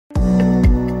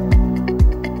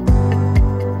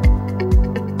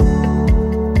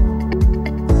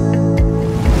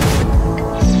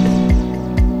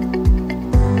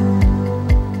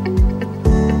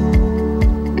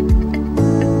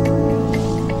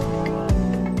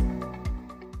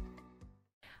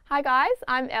Hi guys,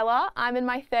 I'm Ella. I'm in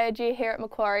my third year here at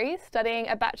Macquarie, studying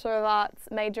a Bachelor of Arts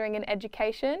majoring in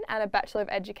Education and a Bachelor of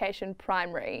Education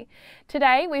Primary.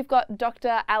 Today we've got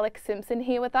Dr. Alex Simpson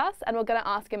here with us and we're going to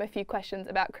ask him a few questions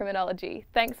about criminology.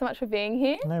 Thanks so much for being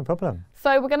here. No problem.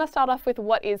 So we're going to start off with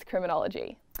what is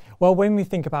criminology? Well, when we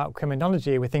think about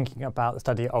criminology, we're thinking about the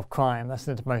study of crime. That's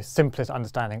the most simplest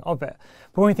understanding of it.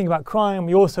 But when we think about crime,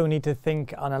 we also need to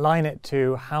think and align it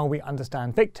to how we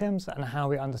understand victims and how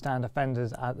we understand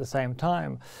offenders at the same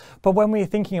time. But when we're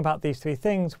thinking about these three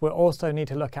things, we also need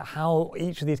to look at how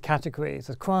each of these categories,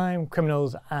 as crime,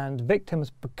 criminals, and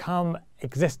victims, become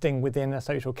existing within a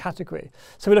social category.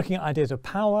 So we're looking at ideas of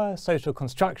power, social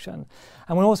construction,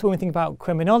 and when we think about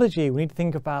criminology, we need to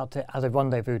think about it as a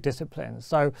rendezvous discipline.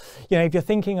 So, if you're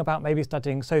thinking about maybe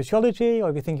studying sociology, or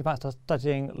if you're thinking about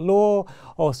studying law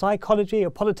or psychology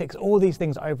or politics, all these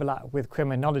things overlap with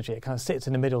criminology. It kind of sits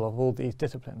in the middle of all these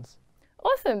disciplines.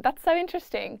 Awesome, that's so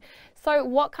interesting. So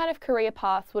what kind of career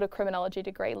paths would a criminology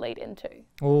degree lead into?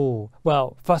 Oh,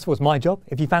 well, first of all, it's my job.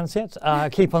 If you fancy it,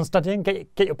 keep on studying, get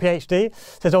your PhD.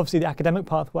 So there's obviously the academic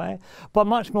pathway, but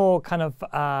much more kind of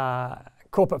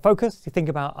corporate focus. You think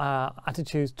about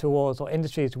attitudes towards or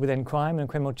industries within crime and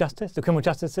criminal justice. The criminal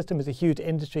justice system is a huge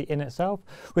industry in itself.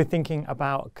 We're thinking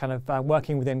about kind of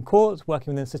working within courts,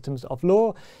 working within systems of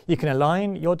law. You can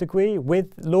align your degree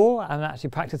with law and actually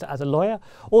practice it as a lawyer.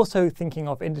 Also thinking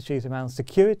of industries around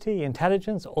security,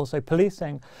 intelligence, also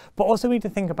policing. But also we need to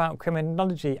think about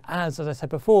criminology as I said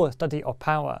before, a study of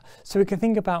power. So we can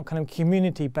think about kind of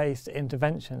community-based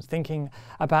interventions, thinking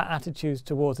about attitudes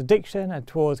towards addiction and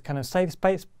towards kind of safe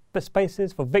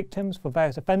spaces for victims, for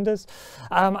various offenders,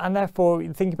 and therefore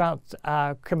think about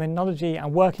criminology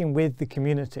and working with the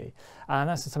community, and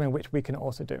that's something which we can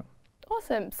also do.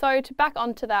 Awesome. So to back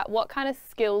onto that, what kind of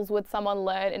skills would someone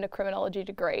learn in a criminology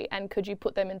degree, and could you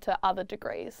put them into other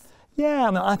degrees?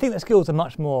 Yeah, I think the skills are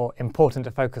much more important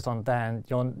to focus on than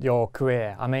your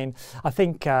career. I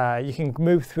think you can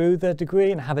move through the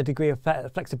degree and have a degree of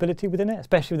flexibility within it,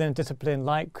 especially within a discipline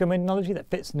like criminology that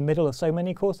fits in the middle of so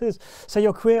many courses. So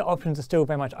your career options are still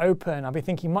very much open. I'll be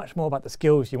thinking much more about the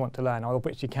skills you want to learn or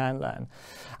which you can learn.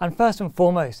 And first and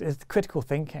foremost is critical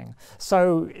thinking.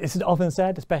 So this is often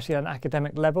said, especially at an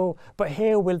academic level, but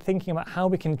here we're thinking about how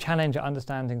we can challenge our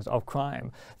understandings of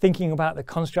crime, thinking about the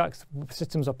constructs,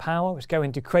 systems of power, which go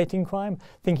into creating crime,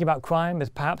 thinking about crime as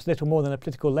perhaps little more than a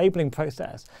political labelling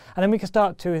process. And then we can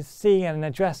start to see and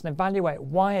address and evaluate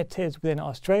why it is within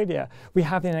Australia we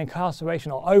have the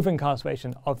incarceration or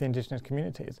over-incarceration of the Indigenous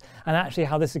communities, and actually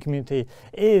how this community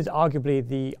is arguably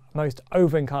the most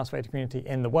over-incarcerated community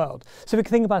in the world. So we can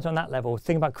think about it on that level,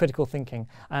 think about critical thinking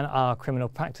and our criminal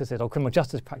practices or criminal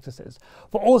justice practices,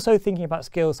 but also thinking about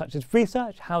skills such as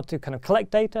research, how to kind of collect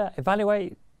data,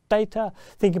 evaluate data,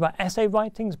 thinking about essay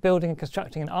writings, building and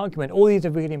constructing an argument. All these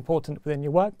are really important within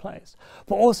your workplace.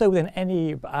 But also within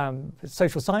any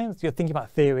social science, you're thinking about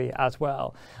theory as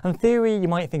well. And theory you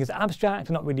might think is abstract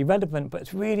and not really relevant, but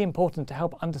it's really important to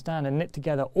help understand and knit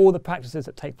together all the practices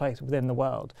that take place within the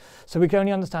world. So we can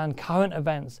only understand current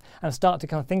events and start to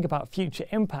kind of think about future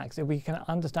impacts if we can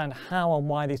understand how and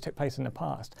why these took place in the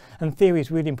past. And theory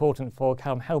is really important for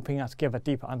helping us give a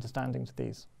deeper understanding to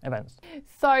these events.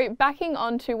 So backing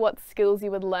onto what skills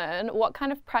you would learn, what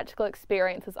kind of practical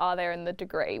experiences are there in the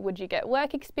degree? Would you get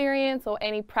work experience or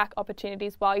any prac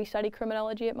opportunities while you study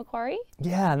criminology at Macquarie?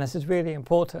 Yeah, and this is really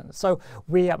important. So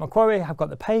we at Macquarie have got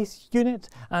the PACE unit,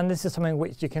 and this is something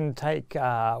which you can take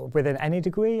within any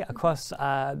degree across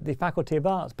the Faculty of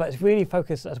Arts, but it's really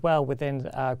focused as well within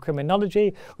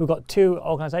criminology. We've got two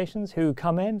organisations who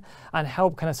come in and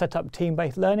help kind of set up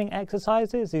team-based learning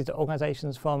exercises. These are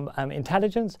organisations from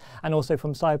intelligence and also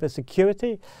from cyber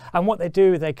security. And what they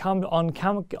do is they come on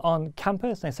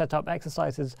campus, they set up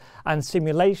exercises and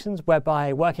simulations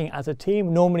whereby working as a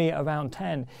team, normally around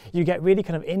 10, you get really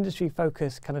kind of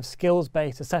industry-focused kind of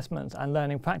skills-based assessments and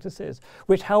learning practices,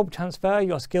 which help transfer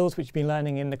your skills which you've been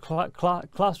learning in the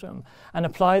classroom and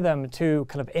apply them to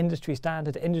kind of industry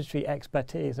standard, industry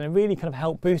expertise, and really kind of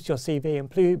help boost your CV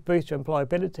and boost your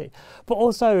employability, but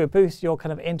also boost your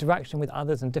kind of interaction with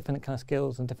others and different kind of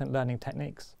skills and different learning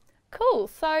techniques. Cool.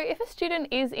 So if a student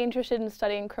is interested in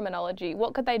studying criminology,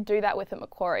 what could they do that with at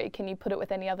Macquarie? Can you put it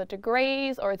with any other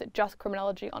degrees, or is it just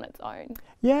criminology on its own?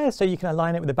 Yeah, so you can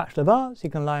align it with a Bachelor of Arts, you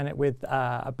can align it with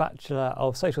a Bachelor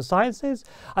of Social Sciences.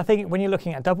 I think when you're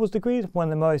looking at doubles degrees, one of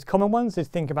the most common ones is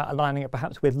think about aligning it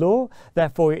perhaps with law.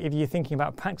 Therefore, if you're thinking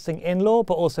about practicing in law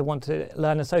but also want to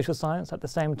learn a social science at the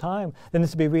same time, then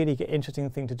this would be a really interesting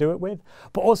thing to do it with.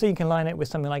 But also you can align it with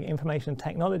something like information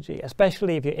technology,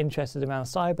 especially if you're interested around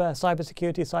cyber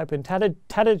cybersecurity, cyber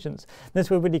intelligence. This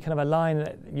will really kind of align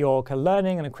your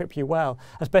learning and equip you well,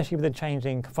 especially with the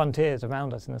changing frontiers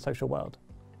around us in the social world.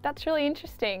 That's really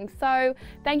interesting. So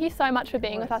thank you so much for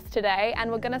being with us today,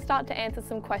 and we're going to start to answer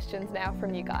some questions now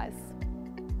from you guys.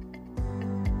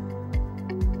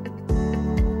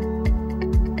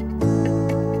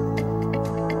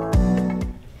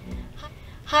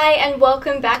 Hi and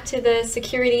welcome back to the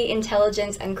Security,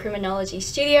 Intelligence and Criminology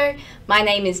studio. My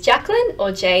name is Jacqueline,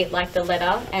 or J like the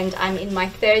letter, and I'm in my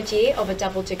 3rd year of a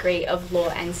double degree of Law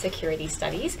and Security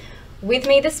Studies. With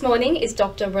me this morning is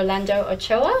Dr. Rolando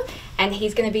Ochoa, and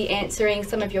he's going to be answering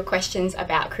some of your questions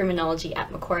about criminology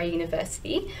at Macquarie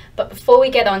University. But before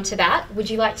we get on to that, would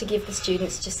you like to give the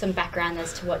students just some background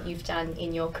as to what you've done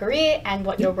in your career and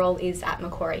what your role is at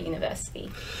Macquarie University?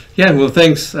 Yeah, well,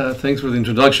 thanks for the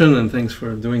introduction, and thanks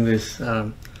for doing this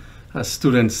as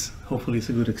students. Hopefully it's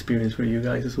a good experience for you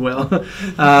guys as well.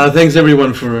 Thanks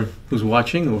everyone who's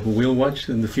watching or who will watch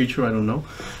in the future, I don't know.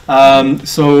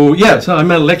 So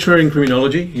I'm a lecturer in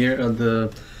criminology here at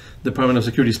the Department of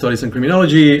Security Studies and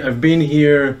Criminology. I've been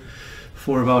here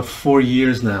for about 4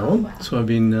 years now. Wow. So I've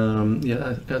been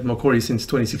at Macquarie since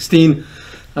 2016.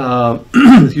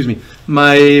 Excuse me.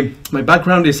 My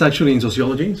background is actually in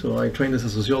sociology, so I trained as a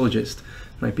sociologist.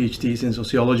 My PhD is in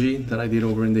sociology that I did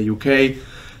over in the UK.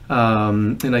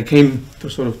 And I came to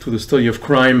the study of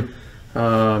crime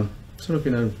sort of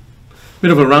in a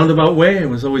bit of a roundabout way. It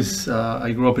was always,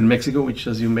 I grew up in Mexico, which,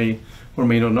 as you may or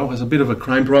may not know, has a bit of a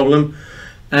crime problem.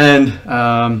 And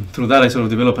through that I sort of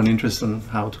developed an interest in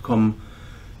how to come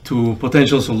to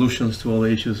potential solutions to all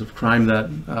the issues of crime that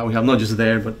we have, not just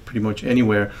there, but pretty much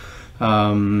anywhere.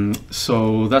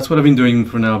 So that's what I've been doing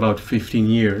for now about 15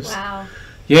 years. Wow.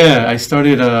 Yeah, I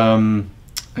started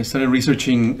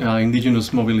researching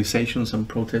indigenous mobilizations and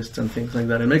protests and things like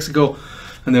that in Mexico,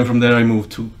 and then from there I moved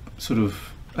to sort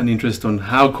of an interest on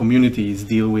how communities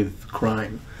deal with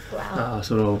crime. Wow.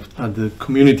 Sort of at the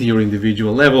community or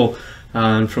individual level,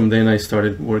 and from then I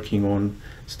started working on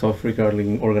stuff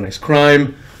regarding organized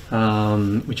crime,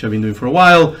 which I've been doing for a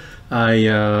while.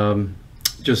 I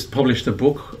just published a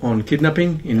book on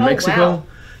kidnapping in Mexico. Wow.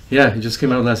 Yeah, it just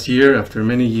came out last year after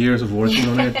many years of working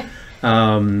on it.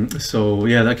 So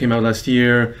yeah, that came out last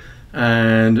year,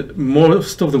 and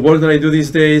most of the work that I do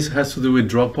these days has to do with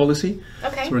drug policy.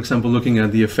 Okay. So, for example, looking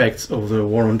at the effects of the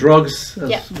war on drugs,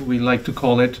 as we like to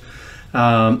call it,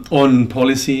 on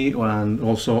policy and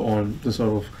also on the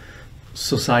sort of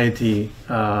society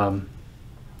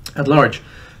at large.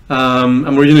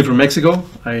 I'm originally from Mexico.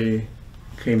 I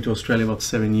came to Australia about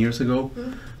 7 years ago.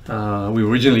 We were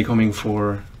originally coming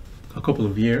for a couple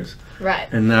of years. Right.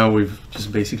 And now we've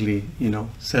just basically,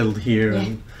 settled here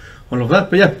and all of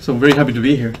that. But yeah, so I'm very happy to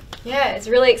be here. Yeah, it's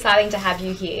really exciting to have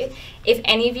you here. If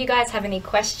any of you guys have any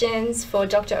questions for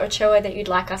Dr. Ochoa that you'd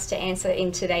like us to answer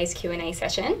in today's Q&A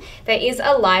session, there is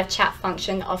a live chat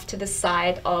function off to the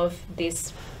side of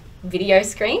this video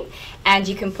screen, and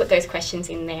you can put those questions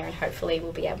in there and hopefully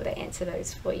we'll be able to answer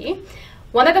those for you.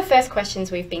 One of the first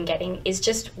questions we've been getting is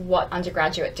just what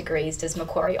undergraduate degrees does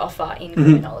Macquarie offer in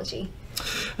criminology?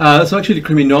 So actually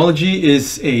criminology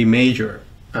is a major,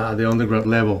 the undergrad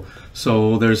level.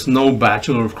 So there's no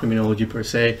Bachelor of Criminology per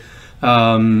se.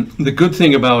 The good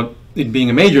thing about it being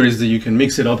a major is that you can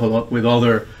mix it up a lot with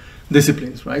other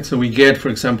disciplines, right? So we get, for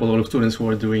example, a lot of students who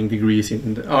are doing degrees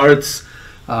in the arts,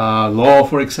 law,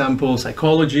 for example,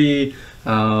 psychology,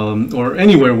 or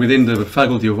anywhere within the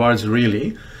Faculty of Arts,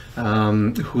 really,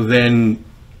 who then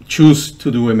choose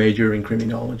to do a major in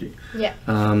criminology. Yeah.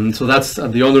 So that's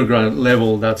at the undergrad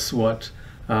level, that's what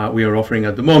we are offering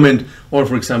at the moment. Or,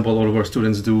 for example, all of our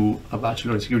students do a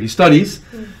Bachelor in Security Studies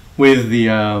with the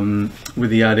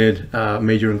added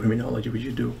major in criminology, which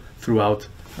you do throughout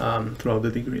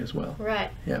the degree as well. Right.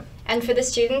 Yeah. And for the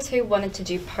students who wanted to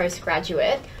do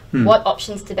postgraduate, what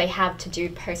options do they have to do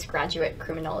postgraduate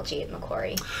criminology at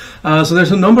Macquarie? So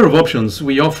there's a number of options.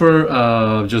 We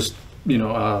offer just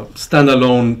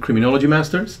standalone criminology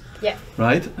masters. Yeah.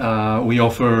 Right. We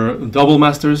offer double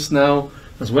masters now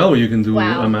as well, where you can do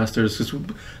a master's.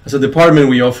 As a department,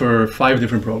 we offer 5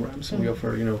 different programs. We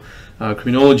offer,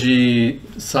 criminology,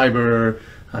 cyber,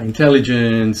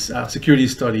 intelligence, security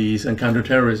studies, and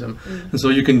counterterrorism. And so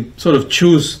you can sort of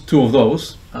choose 2 of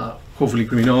those, hopefully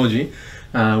criminology,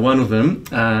 one of them,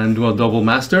 and do a double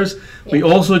master's. Yeah. We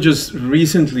also just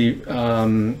recently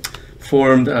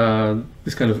formed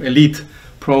this kind of elite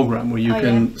program where you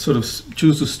can sort of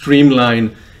choose to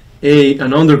streamline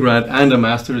an undergrad and a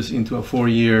master's into a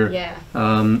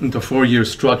 4-year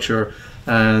structure,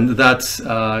 and that's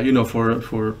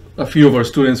for a few of our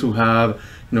students who have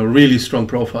really strong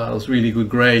profiles, really good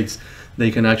grades,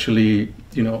 they can actually,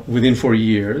 within 4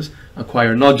 years,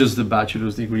 acquire not just the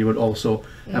bachelor's degree, but also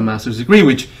a master's degree,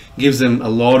 which gives them a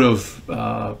lot of,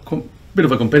 bit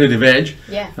of a competitive edge.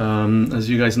 Yeah. As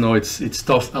you guys know, it's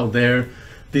tough out there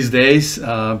these days,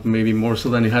 maybe more so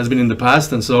than it has been in the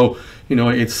past. And so,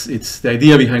 it's the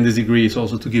idea behind this degree is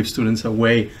also to give students a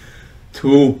way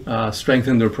to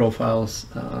strengthen their profiles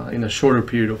in a shorter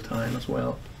period of time as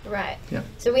well. Right. Yeah.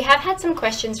 So we have had some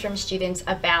questions from students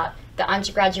about the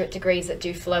undergraduate degrees that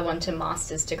do flow onto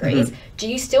master's degrees. Do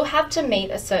you still have to meet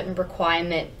a certain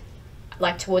requirement,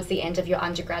 like towards the end of your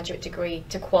undergraduate degree,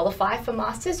 to qualify for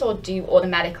master's, or do you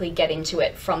automatically get into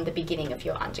it from the beginning of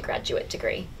your undergraduate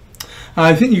degree?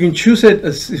 I think you can choose it,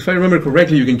 if I remember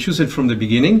correctly, you can choose it from the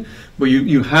beginning, but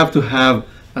you have to have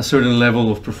a certain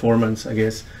level of performance, I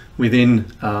guess, within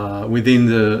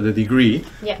the degree,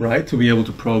 right, to be able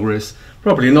to progress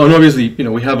properly. And obviously,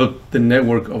 we have the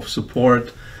network of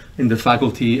support in the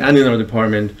faculty and in our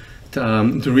department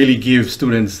to really give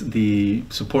students the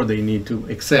support they need to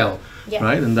excel,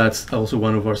 right? And that's also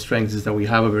one of our strengths, is that we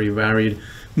have a very varied,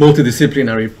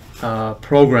 multidisciplinary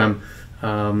program,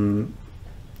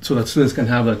 so that students can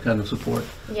have that kind of support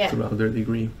throughout their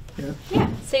degree. Yeah,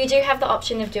 so you do have the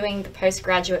option of doing the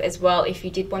postgraduate as well if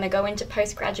you did want to go into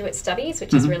postgraduate studies,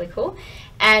 which is really cool.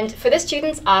 And for the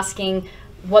students asking,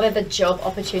 what are the job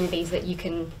opportunities that you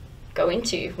can go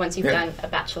into once you've done a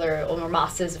bachelor or a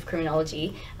master's of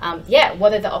criminology?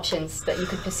 What are the options that you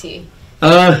could pursue?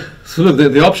 So look,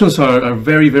 the options are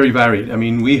very, very varied. I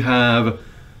mean, we have,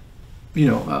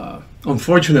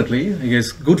 unfortunately, I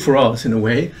guess good for us in a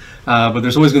way, but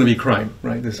there's always going to be crime,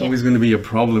 right? There's always going to be a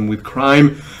problem with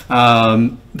crime.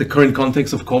 The current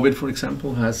context of COVID, for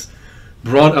example, has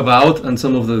brought about, and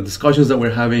some of the discussions that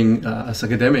we're having as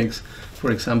academics,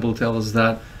 for example, tell us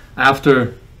that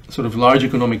after sort of large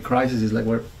economic crises like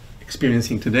we're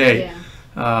experiencing today,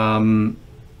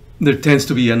 there tends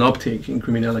to be an uptick in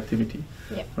criminal activity,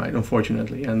 right?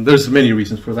 Unfortunately, and there's many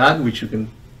reasons for that, which you can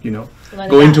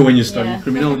go into when you study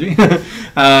criminology.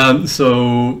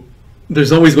 So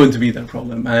there's always going to be that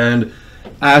problem, and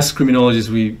as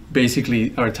criminologists, we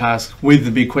basically are tasked with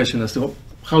the big question as to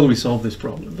how do we solve this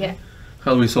problem?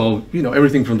 How do we solve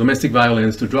everything from domestic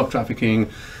violence to drug trafficking,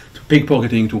 to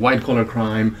pickpocketing, to white-collar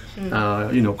crime,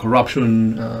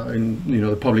 corruption in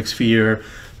the public sphere,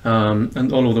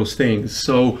 and all of those things.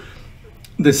 So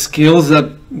the skills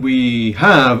that we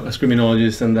have as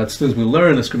criminologists and that students will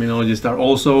learn as criminologists are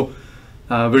also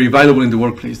very valuable in the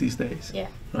workplace these days,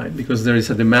 right? Because there is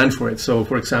a demand for it. So,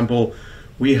 for example,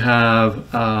 we have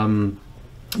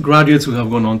graduates who have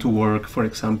gone on to work, for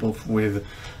example, with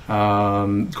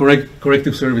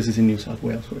corrective services in New South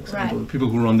Wales, for example, people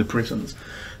who run the prisons.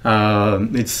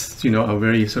 It's a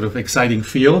very sort of exciting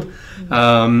field.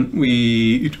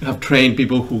 We have trained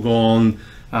people who go on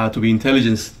to be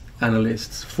intelligence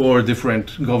analysts for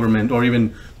different government or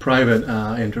even private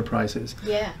enterprises,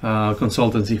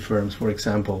 consultancy firms, for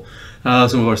example.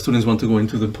 Some of our students want to go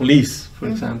into the police, for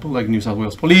example, like New South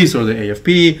Wales Police or the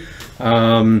AFP.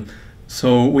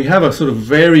 So we have a sort of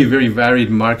very, very varied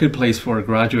marketplace for our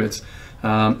graduates,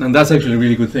 and that's actually a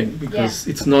really good thing, because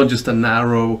it's not just a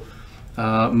narrow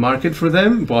market for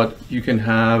them, but you can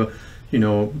have,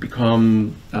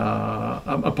 become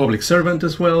a public servant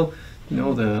as well. I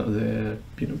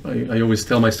always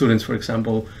tell my students, for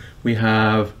example, we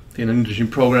have an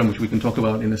internship program, which we can talk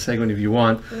about in a second if you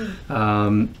want.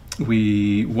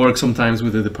 We work sometimes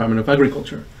with the Department of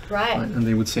Agriculture, right? And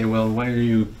they would say, well, why are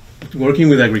you working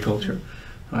with agriculture?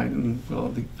 Right? And, well,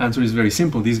 the answer is very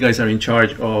simple. These guys are in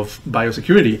charge of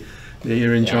biosecurity. They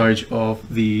are in charge of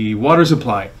the water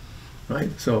supply, right?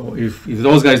 So if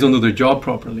those guys don't do their job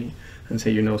properly, and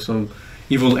say, some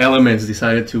evil elements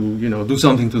decided to, do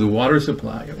something to the water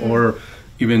supply, or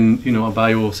even, a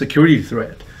biosecurity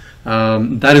threat,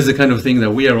 that is the kind of thing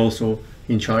that we are also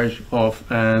in charge of,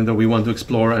 and that we want to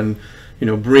explore and,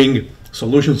 bring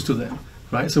solutions to them.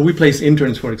 Right, so we place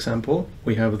interns, for example.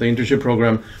 We have the internship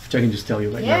program, which I can just tell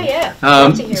you right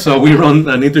now. So we run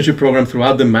an internship program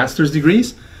throughout the master's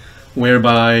degrees,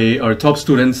 whereby our top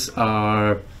students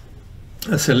are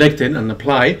selected and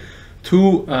apply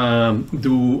to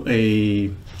do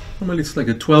it's like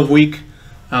a 12-week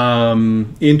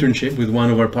internship with one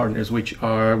of our partners, which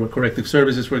are corrective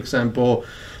services, for example.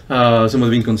 Some of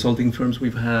the big consulting firms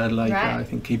we've had, like I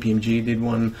think KPMG did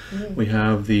one. We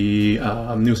have the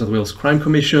New South Wales Crime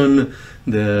Commission,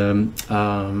 the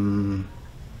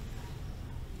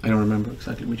I don't remember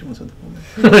exactly which ones at the moment.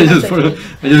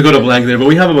 I just got a blank there, but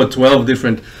we have about 12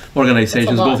 different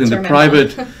organizations, both in the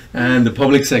private and the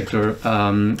public sector,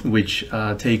 which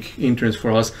take interns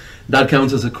for us. That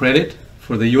counts as a credit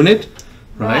for the unit,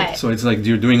 right? So it's like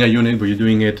you're doing a unit, but you're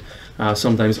doing it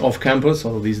sometimes off campus,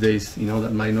 although these days, you know,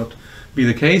 that might not be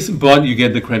the case, but you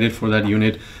get the credit for that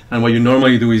unit. And what you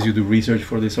normally do is you do research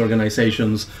for these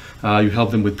organizations, you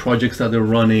help them with projects that they're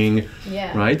running,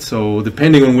 right? So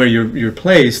depending on where you're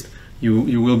placed,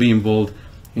 you will be involved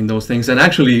in those things. And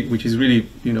actually, which is really,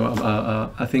 you know,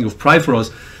 a thing of pride for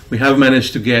us, we have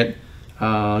managed to get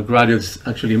graduates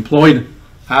actually employed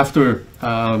after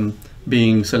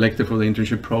being selected for the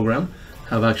internship program,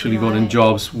 have actually gotten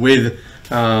jobs with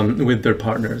their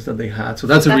partners that they had. So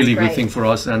that's a really good thing for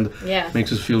us, and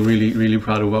makes us feel really, really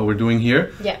proud of what we're doing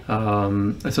here.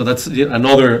 So that's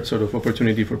another sort of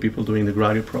opportunity for people doing the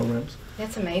graduate programs.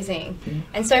 That's amazing.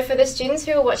 And so for the students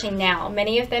who are watching now,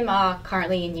 many of them are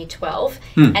currently in year 12,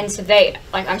 and so they,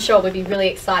 like, I'm sure would be really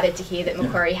excited to hear that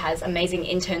Macquarie has amazing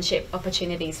internship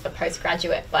opportunities for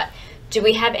postgraduate. But do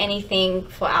we have anything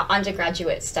for our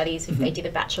undergraduate studies if they did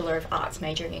a Bachelor of Arts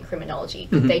majoring in criminology?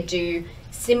 Could they do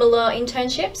similar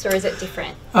internships, or is it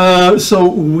different? So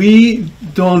we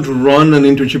don't run an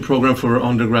internship program for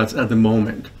undergrads at the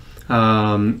moment.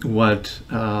 The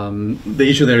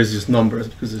issue there is just numbers,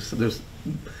 because there's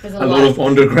a lot of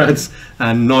undergrads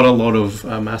and not a lot of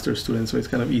master's students, so it's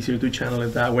kind of easier to channel it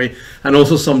that way. And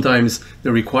also sometimes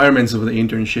the requirements of the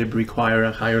internship require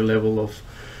a higher level of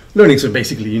learning. So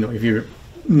basically, you know, if you're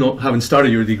haven't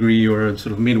started your degree or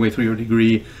sort of midway through your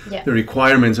degree, the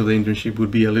requirements of the internship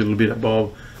would be a little bit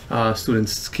above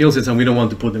students' skill sets, and we don't want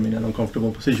to put them in an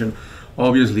uncomfortable position,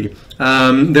 obviously.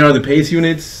 There are the PACE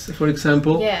units, for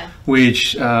example,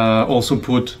 which also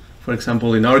put, for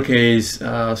example, in our case,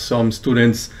 some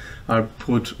students are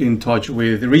put in touch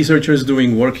with the researchers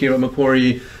doing work here at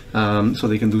Macquarie, so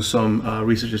they can do some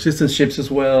research assistantships as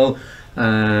well,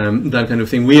 that kind of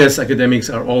thing. We as academics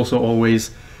are also always,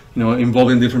 you know,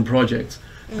 involved in different projects,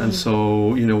 and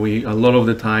so, you know, we a lot of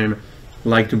the time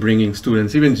like to bring in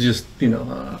students, even just, you know,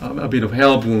 a bit of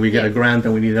help when we get a grant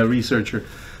and we need a researcher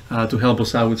to help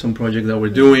us out with some project that we're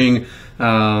doing.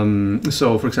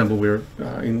 So, for example, we're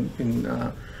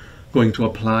going to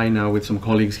apply now with some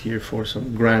colleagues here for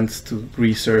some grants to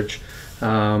research,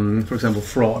 for example,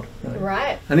 fraud.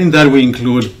 Right. And in that we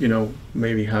include, you know,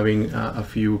 maybe having a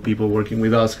few people working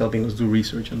with us, helping us do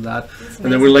research on that.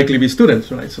 And then we'll likely be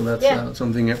students, right? So that's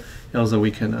something else that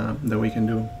we can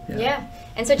do.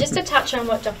 And so just to touch on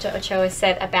what Dr. Ochoa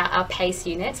said about our PACE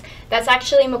units, that's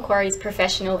actually Macquarie's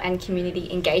Professional and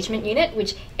Community Engagement Unit,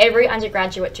 which every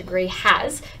undergraduate degree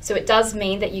has. So it does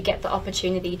mean that you get the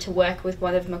opportunity to work with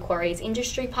one of Macquarie's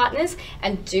industry partners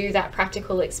and do that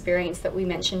practical experience that we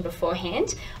mentioned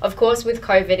beforehand. Of course, with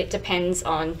COVID, it depends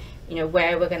on, you know,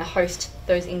 where we're going to host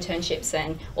those internships,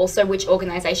 and also which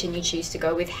organisation you choose to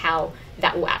go with, how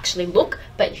that will actually look.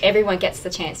 But everyone gets the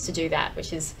chance to do that,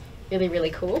 which is really,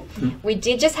 really cool. We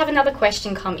did just have another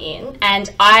question come in, and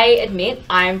I admit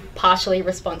I'm partially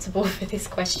responsible for this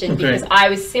question because I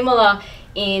was similar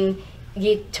in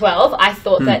year 12. I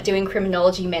thought that doing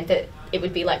criminology meant that it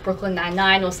would be like Brooklyn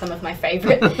Nine-Nine or some of my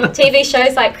favourite TV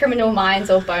shows like Criminal Minds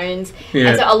or Bones.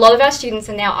 And so a lot of our students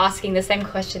are now asking the same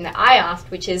question that I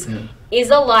asked, which is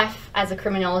a life as a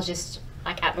criminologist,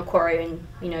 like at Macquarie and,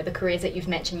 you know, the careers that you've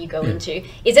mentioned you go into,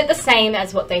 is it the same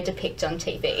as what they depict on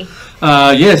TV?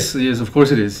 Yes, of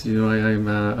course it is. You know,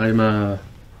 I'm a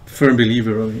firm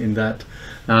believer in that.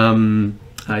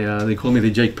 They call me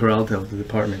the Jake Peralta of the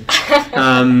department.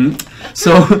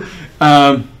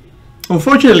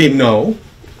 Unfortunately, no.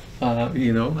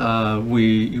 You know,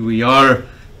 we are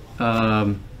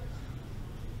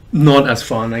not as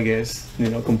fun, I guess, you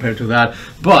know, compared to that.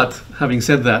 But having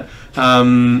said that,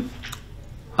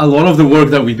 a lot of the work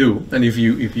that we do, and if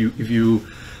you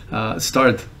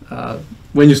start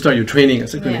when you start your training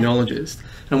as a criminologist,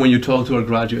 and when you talk to our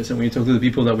graduates, and when you talk to the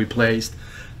people that we placed,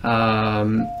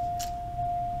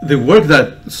 the work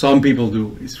that some people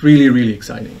do is really, really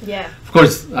exciting. Of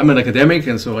course, I'm an academic,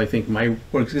 and so I think my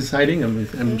work is exciting.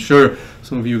 I'm sure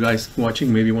some of you guys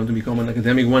watching maybe want to become an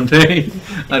academic one day.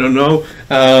 I don't know.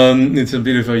 It's a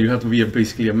bit of you have to be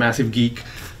basically a massive geek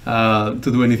to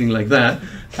do anything like that.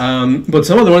 But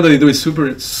some of the work that they do is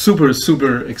super, super,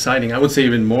 super exciting. I would say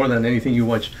even more than anything you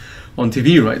watch on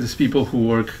TV, right? There's people who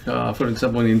work, for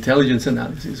example, in intelligence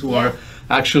analysis, who are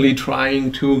actually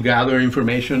trying to gather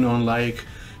information on, like,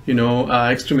 you know,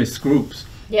 extremist groups,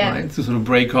 right? To sort of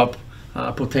break up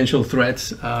potential threats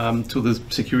to the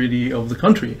security of the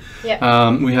country.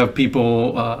 We have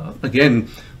people, again,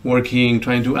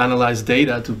 trying to analyze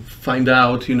data to find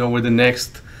out, you know, where the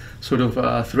next sort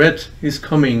of threat is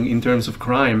coming in terms of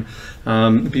crime.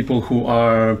 People who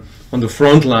are on the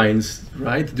front lines,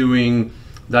 right, doing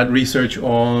that research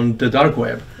on the dark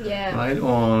web, right,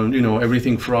 on, you know,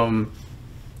 everything from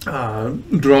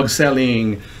drug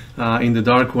selling in the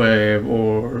dark web,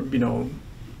 or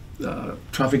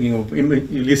trafficking of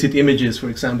illicit images, for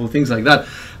example, things like that.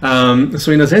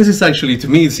 So in a sense, it's actually, to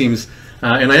me, it seems,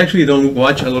 and I actually don't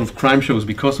watch a lot of crime shows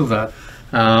because of that,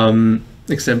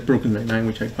 except Brooklyn Nine-Nine,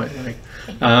 which I quite like,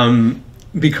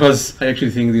 because I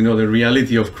actually think, the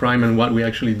reality of crime and what we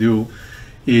actually do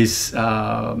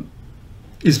can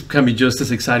be just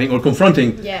as exciting or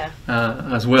confronting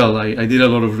as well. I did a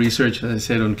lot of research, as I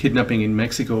said, on kidnapping in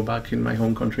Mexico back in my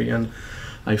home country, and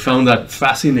I found that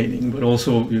fascinating, but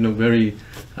also, very,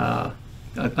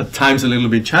 at times a little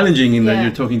bit challenging, in that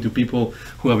you're talking to people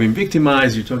who have been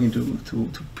victimized, you're talking to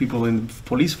people in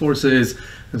police forces,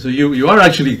 and so you are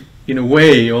actually, in a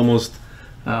way, almost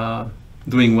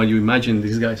doing what you imagine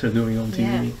these guys are doing on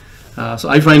TV. So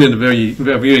I find it a very,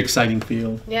 very exciting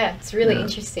field. Yeah, it's really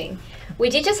interesting. We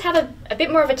did just have a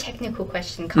bit more of a technical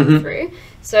question come through,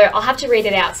 so I'll have to read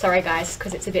it out, sorry guys,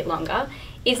 because it's a bit longer.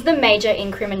 Is the major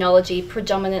in criminology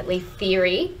predominantly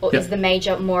theory, or is the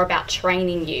major more about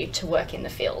training you to work in the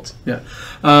field? Yeah,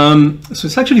 so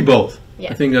it's actually both.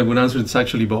 I think I would answer it's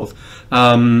actually both.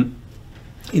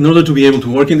 In order to be able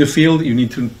to work in the field, you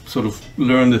need to sort of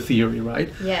learn the theory, right?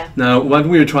 Yeah. Now, what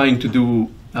we're trying to do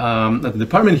at the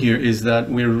department here is that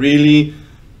we're really,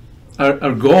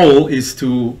 our goal is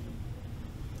to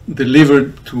deliver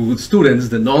to students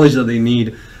the knowledge that they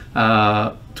need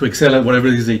to excel at whatever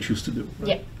it is they choose to do.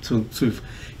 Right? So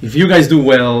if you guys do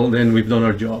well, then we've done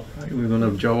our job. Right? We've done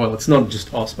our job well. It's not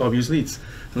just us, obviously. It's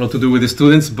a lot to do with the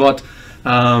students, but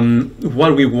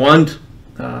what we want,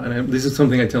 and this is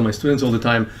something I tell my students all the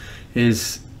time,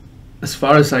 is, as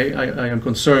far as I am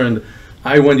concerned,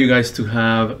 I want you guys to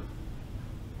have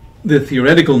the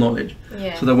theoretical knowledge,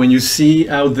 so that when you see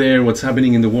out there what's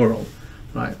happening in the world,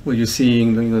 right, when you're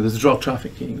seeing, there's drug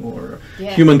trafficking or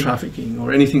human trafficking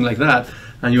or anything like that,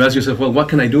 and you ask yourself, well, what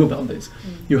can I do about this?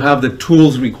 You have the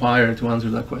tools required to answer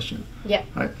that question.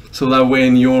 Right. So that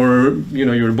when your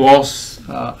boss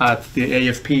at the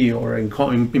AFP or in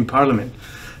Parliament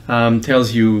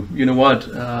tells you, what,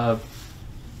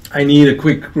 I need a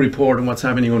quick report on what's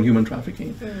happening on human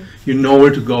trafficking. You know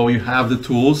where to go. You have the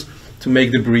tools to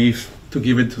make the brief, to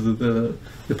give it to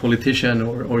the politician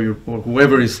or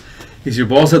whoever is your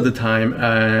boss at the time,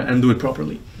 and do it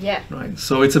properly. Right.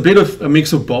 So it's a bit of a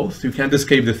mix of both. You can't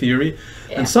escape the theory,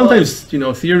 and sometimes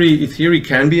theory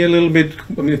can be a little bit.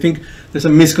 I mean, I think there's a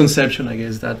misconception, I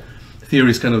guess, that theory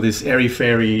is kind of this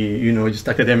airy-fairy, just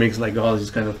academics like us,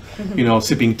 just kind of,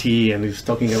 sipping tea and just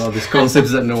talking about these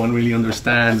concepts that no one really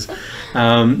understands.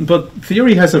 But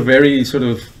theory has a very sort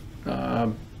of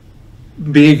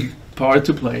big part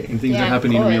to play in things that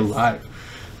happen in real life,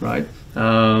 right?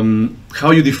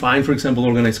 How you define, for example,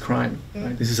 organized crime.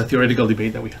 Right? This is a theoretical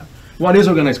debate that we have. What is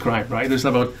organized crime, right? There's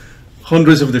about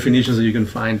hundreds of definitions that you can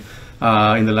find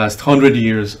in the last 100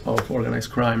 years of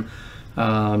organized crime.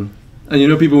 And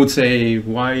people would say,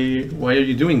 why are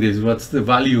you doing this? What's the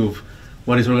value of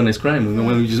what is organized crime?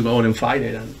 When we just go out and fight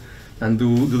it and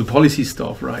do the policy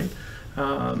stuff, right?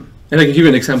 And I can give you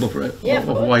an example for it of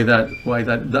why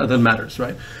that matters,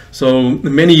 right? So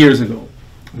many years ago,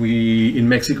 in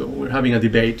Mexico, we're having a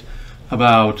debate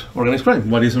about organized crime.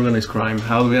 What is organized crime?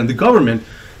 And the government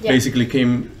basically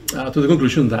came to the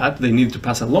conclusion that they needed to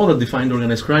pass a law that defined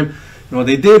organized crime. And what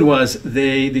they did was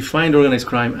they defined organized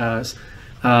crime as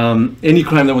any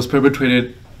crime that was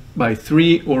perpetrated by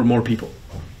 3 or more people.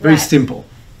 Very simple,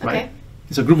 right?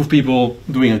 It's a group of people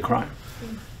doing a crime.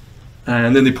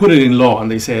 And then they put it in law, and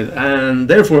they said, and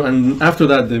therefore, and after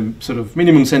that, the sort of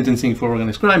minimum sentencing for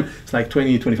organized crime is like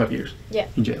 20, 25 years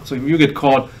in jail. So if you get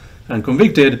caught and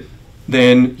convicted,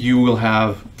 then you will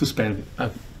have to spend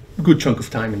a good chunk of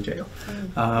time in jail,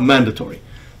 mandatory.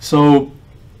 So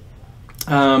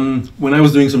when I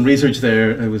was doing some research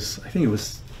there,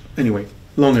 anyway,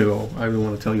 long ago, I don't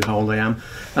want to tell you how old I am,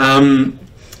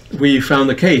 we found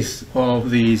a case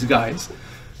of these guys,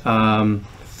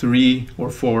 3 or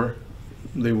 4,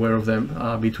 they were of them,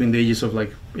 between the ages of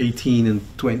like 18 and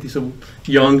 20, so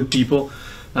young people.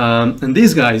 And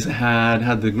these guys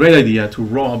had the great idea to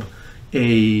rob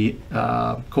a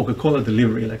Coca-Cola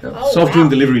delivery, like a soft drink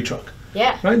delivery truck.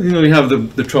 Right? You have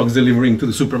the trucks delivering to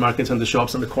the supermarkets and the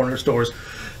shops and the corner stores.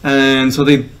 And so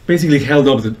they basically held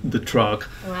up the truck,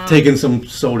 taken some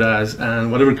sodas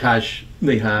and whatever cash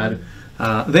they had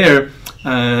there,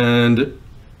 and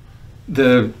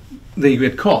they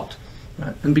get caught.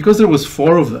 Right? And because there was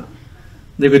 4 of them,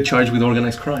 they got charged with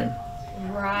organized crime.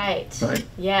 Right.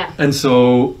 Yeah. And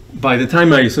so by the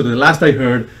time the last I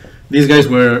heard, these guys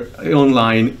were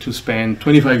online to spend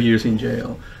 25 years in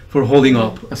jail for holding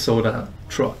up a soda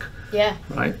truck.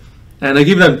 Right. And I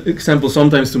give that example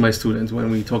sometimes to my students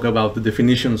when we talk about the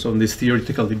definitions on these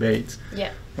theoretical debates.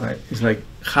 Yeah. Right? It's like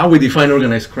how we define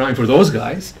organized crime for those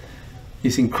guys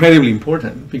is incredibly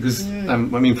important because, I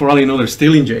mean, for all you know, they're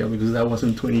still in jail because that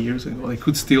wasn't 20 years ago. They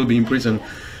could still be in prison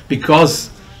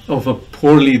because of a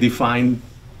poorly defined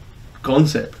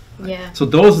concept. Yeah. So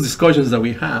those discussions that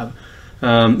we have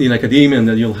in academia and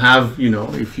that you'll have, you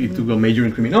know, if you took a major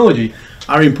in criminology,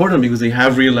 are important because they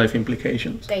have real life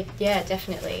implications. Yeah,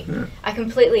 definitely. Yeah. I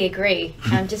completely agree.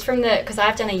 Just from because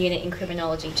I've done a unit in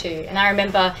criminology too, and I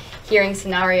remember hearing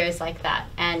scenarios like that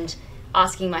and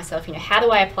asking myself, you know, how do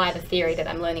I apply the theory that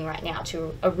I'm learning right now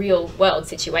to a real world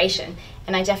situation?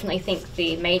 And I definitely think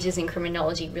the majors in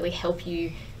criminology really help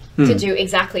you to do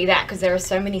exactly that, because there are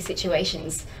so many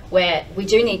situations where we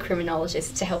do need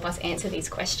criminologists to help us answer these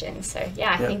questions. So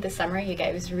yeah, I think the summary you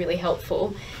gave is really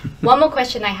helpful. One more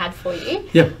question I had for you.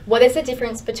 Yeah. What is the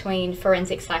difference between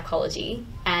forensic psychology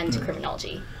and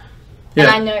criminology? Yeah.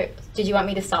 And I know, did you want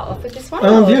me to start off with this one?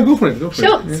 Yeah, go for it.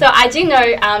 Sure. Yeah. So I do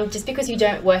know, just because you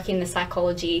don't work in the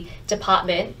psychology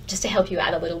department, just to help you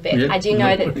out a little bit, I do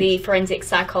know that the forensic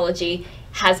psychology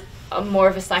has more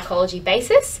of a psychology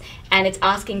basis, and it's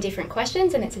asking different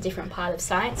questions, and it's a different part of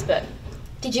science. But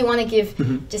did you want to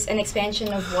give just an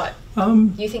expansion of what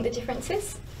you think the difference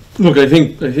is? Look, I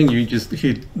think you just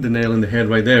hit the nail on the head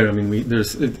right there. I mean,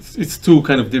 it's two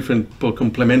kind of different but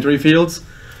complementary fields,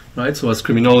 right? So as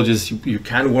criminologists, you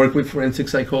can work with forensic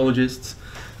psychologists.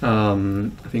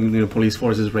 I think police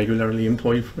forces regularly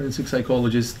employ forensic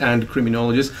psychologists and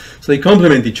criminologists, so they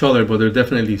complement each other, but they're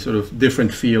definitely sort of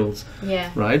different fields.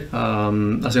 Yeah. Right.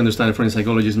 As I understand, forensic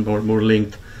psychology is more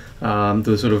linked to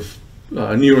the sort of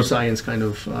neuroscience kind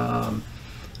of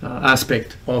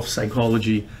aspect of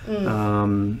psychology.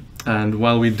 And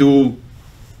while we do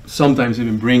sometimes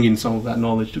even bring in some of that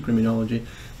knowledge to criminology,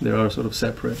 there are sort of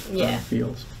separate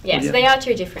fields. Yeah, so they are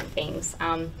two different things.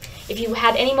 If you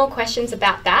had any more questions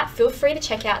about that, feel free to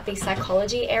check out the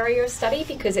psychology area of study,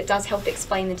 because it does help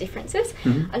explain the differences.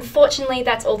 Unfortunately,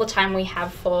 that's all the time we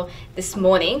have for this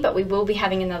morning, but we will be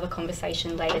having another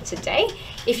conversation later today.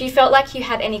 If you felt like you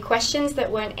had any questions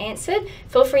that weren't answered,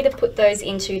 feel free to put those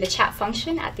into the chat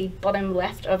function at the bottom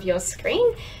left of your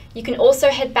screen. You can also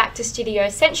head back to Studio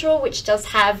Central, which does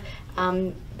have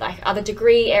like other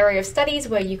degree area of studies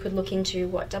where you could look into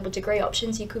what double degree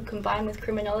options you could combine with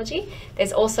criminology.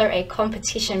 There's also a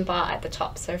competition bar at the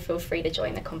top, so feel free to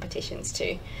join the competitions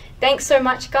too. Thanks so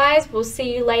much, guys. We'll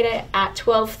see you later at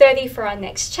 12:30 for our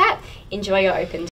next chat. Enjoy your open